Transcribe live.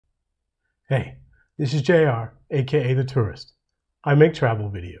Hey, this is JR, aka The Tourist. I make travel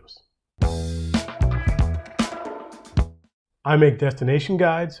videos. I make destination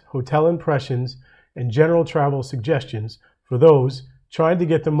guides, hotel impressions, and general travel suggestions for those trying to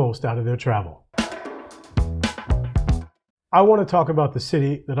get the most out of their travel. I want to talk about the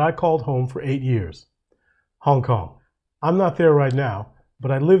city that I called home for 8 years, Hong Kong. I'm not there right now,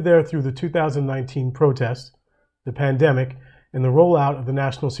 but I lived there through the 2019 protests, the pandemic, and the rollout of the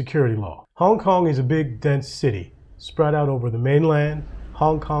national security law. Hong Kong is a big, dense city, spread out over the mainland,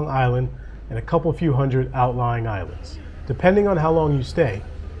 Hong Kong Island, and a couple few hundred outlying islands. Depending on how long you stay,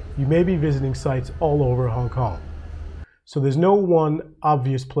 you may be visiting sites all over Hong Kong. So there's no one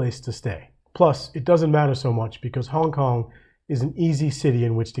obvious place to stay. Plus, it doesn't matter so much because Hong Kong is an easy city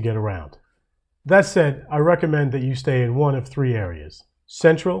in which to get around. That said, I recommend that you stay in one of 3 areas: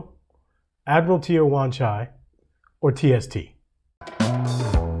 Central, Admiralty or Wan Chai, or TST.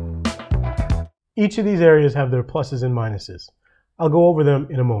 Each of these areas have their pluses and minuses. I'll go over them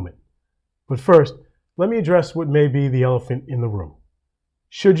in a moment. But first, let me address what may be the elephant in the room.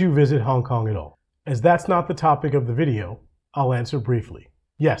 Should you visit Hong Kong at all? As that's not the topic of the video, I'll answer briefly.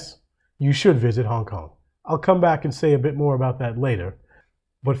 Yes, you should visit Hong Kong. I'll come back and say a bit more about that later.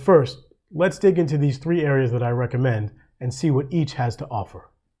 But first, let's dig into these 3 areas that I recommend and see what each has to offer.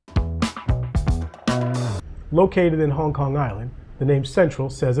 Located in Hong Kong Island, the name Central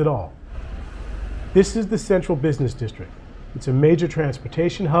says it all. This is the Central Business District. It's a major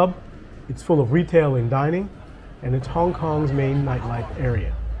transportation hub, it's full of retail and dining, and it's Hong Kong's main nightlife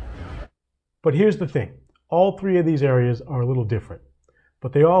area. But here's the thing, all 3 of these areas are a little different.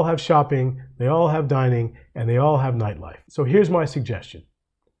 But they all have shopping, they all have dining, and they all have nightlife. So here's my suggestion.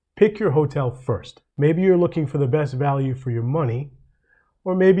 Pick your hotel first. Maybe you're looking for the best value for your money,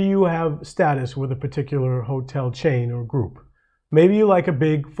 or maybe you have status with a particular hotel chain or group. Maybe you like a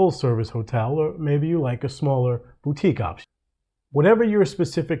big full-service hotel, or maybe you like a smaller boutique option. Whatever your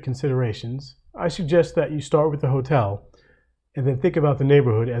specific considerations, I suggest that you start with the hotel and then think about the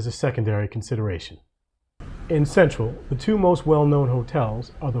neighborhood as a secondary consideration. In Central, the 2 most well-known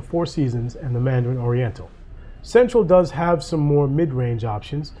hotels are the Four Seasons and the Mandarin Oriental. Central does have some more mid-range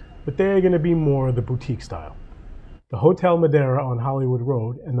options, but they are going to be more the boutique style. The Hotel Madeira on Hollywood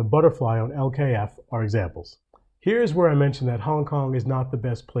Road and the Butterfly on LKF are examples. Here's where I mentioned that Hong Kong is not the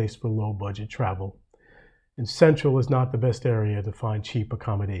best place for low-budget travel, and Central is not the best area to find cheap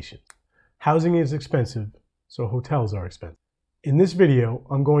accommodations. Housing is expensive, so hotels are expensive. In this video,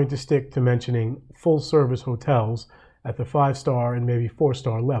 I'm going to stick to mentioning full-service hotels at the 5-star and maybe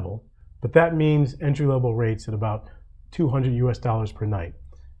 4-star level, but that means entry-level rates at about $200 per night,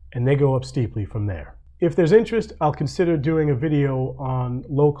 and they go up steeply from there. If there's interest, I'll consider doing a video on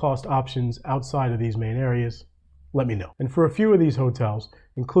low-cost options outside of these main areas. Let me know. And for a few of these hotels,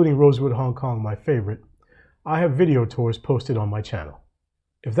 including Rosewood Hong Kong, my favorite, I have video tours posted on my channel.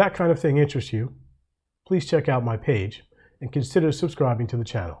 If that kind of thing interests you, please check out my page and consider subscribing to the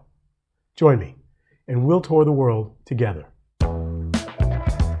channel. Join me, and we'll tour the world together.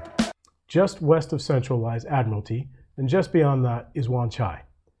 Just west of Central lies Admiralty, and just beyond that is Wan Chai.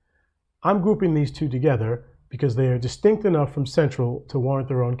 I'm grouping these 2 together because they are distinct enough from Central to warrant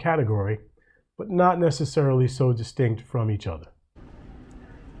their own category, but not necessarily so distinct from each other.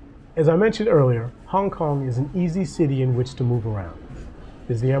 As I mentioned earlier, Hong Kong is an easy city in which to move around.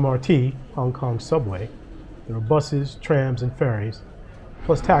 There's the MRT, Hong Kong subway. There are buses, trams, and ferries,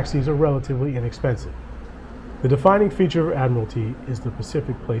 plus taxis are relatively inexpensive. The defining feature of Admiralty is the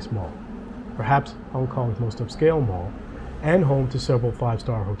Pacific Place Mall, perhaps Hong Kong's most upscale mall, and home to several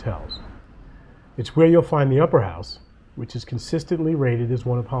 5-star hotels. It's where you'll find the Upper House, which is consistently rated as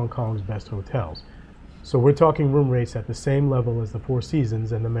one of Hong Kong's best hotels. So we're talking room rates at the same level as the Four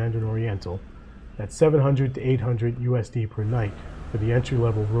Seasons and the Mandarin Oriental, at $700 to $800 USD per night for the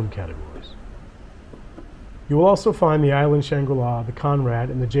entry-level room categories. You will also find the Island Shangri-La, the Conrad,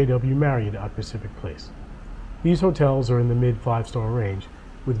 and the JW Marriott at Pacific Place. These hotels are in the mid 5-star range,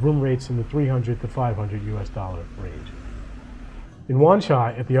 with room rates in the $300 to $500 US range. In Wan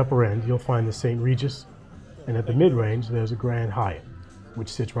Chai, at the upper end, you'll find the St. Regis, and at the mid-range, there's a Grand Hyatt, which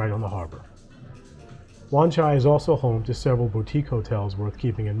sits right on the harbor. Wan Chai is also home to several boutique hotels worth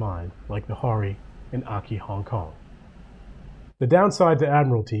keeping in mind, like the Hari and Aki Hong Kong. The downside to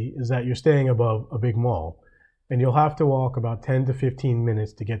Admiralty is that you're staying above a big mall, and you'll have to walk about 10 to 15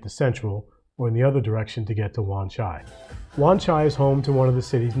 minutes to get to Central, or in the other direction to get to Wan Chai. Wan Chai is home to one of the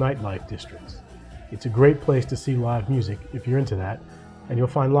city's nightlife districts. It's a great place to see live music if you're into that, and you'll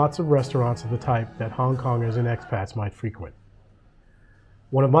find lots of restaurants of the type that Hong Kongers and expats might frequent.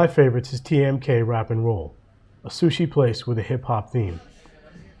 One of my favorites is TMK Wrap and Roll, a sushi place with a hip-hop theme.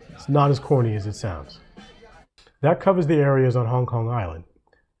 It's not as corny as it sounds. That covers the areas on Hong Kong Island.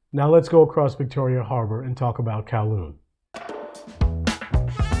 Now let's go across Victoria Harbour and talk about Kowloon.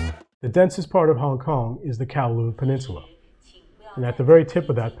 The densest part of Hong Kong is the Kowloon Peninsula. And at the very tip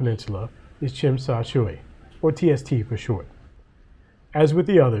of that peninsula is Tsim Sha Tsui, or TST for short. As with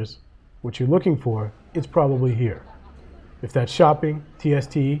the others, what you're looking for is probably here. If that's shopping,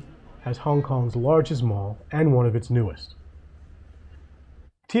 TST has Hong Kong's largest mall and one of its newest.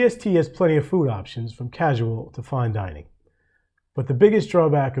 TST has plenty of food options from casual to fine dining. But the biggest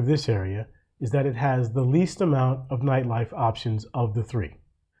drawback of this area is that it has the least amount of nightlife options of the three.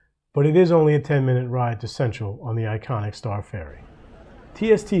 But it is only a 10-minute ride to Central on the iconic Star Ferry.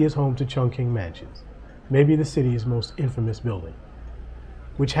 TST is home to Chungking Mansions, maybe the city's most infamous building,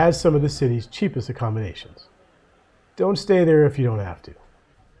 which has some of the city's cheapest accommodations. Don't stay there if you don't have to,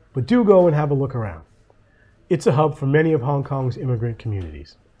 but do go and have a look around. It's a hub for many of Hong Kong's immigrant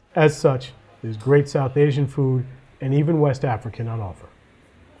communities. As such, there's great South Asian food and even West African on offer.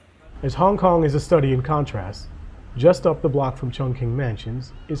 As Hong Kong is a study in contrast, just up the block from Chungking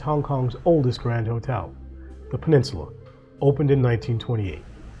Mansions is Hong Kong's oldest Grand Hotel, the Peninsula, opened in 1928.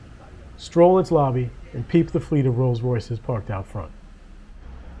 Stroll its lobby and peep the fleet of Rolls Royces parked out front.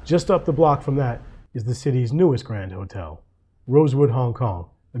 Just up the block from that is the city's newest Grand Hotel, Rosewood Hong Kong,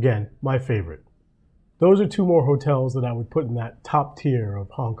 again, my favorite. Those are two more hotels that I would put in that top tier of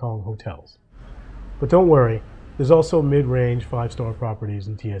Hong Kong hotels. But don't worry, there's also mid-range 5-star properties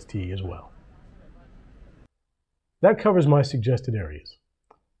in TST as well. That covers my suggested areas.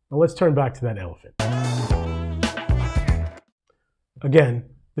 Now let's turn back to that elephant. Again,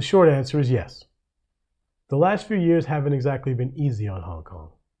 the short answer is yes. The last few years haven't exactly been easy on Hong Kong,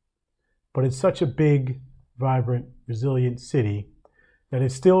 but it's such a big, vibrant, resilient city that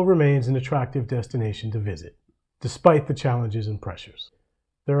it still remains an attractive destination to visit, despite the challenges and pressures.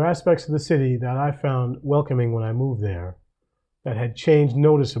 There are aspects of the city that I found welcoming when I moved there that had changed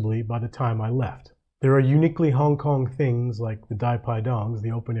noticeably by the time I left. There are uniquely Hong Kong things like the Dai Pai Dongs,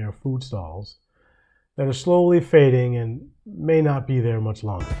 the open-air food stalls, that are slowly fading and may not be there much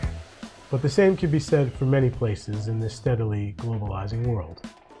longer. But the same can be said for many places in this steadily globalizing world.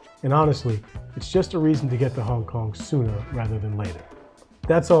 And honestly, it's just a reason to get to Hong Kong sooner rather than later.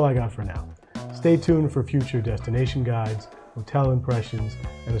 That's all I got for now. Stay tuned for future destination guides, hotel impressions,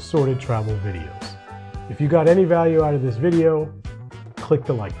 and assorted travel videos. If you got any value out of this video, click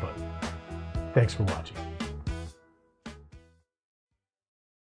the like button. Thanks for watching.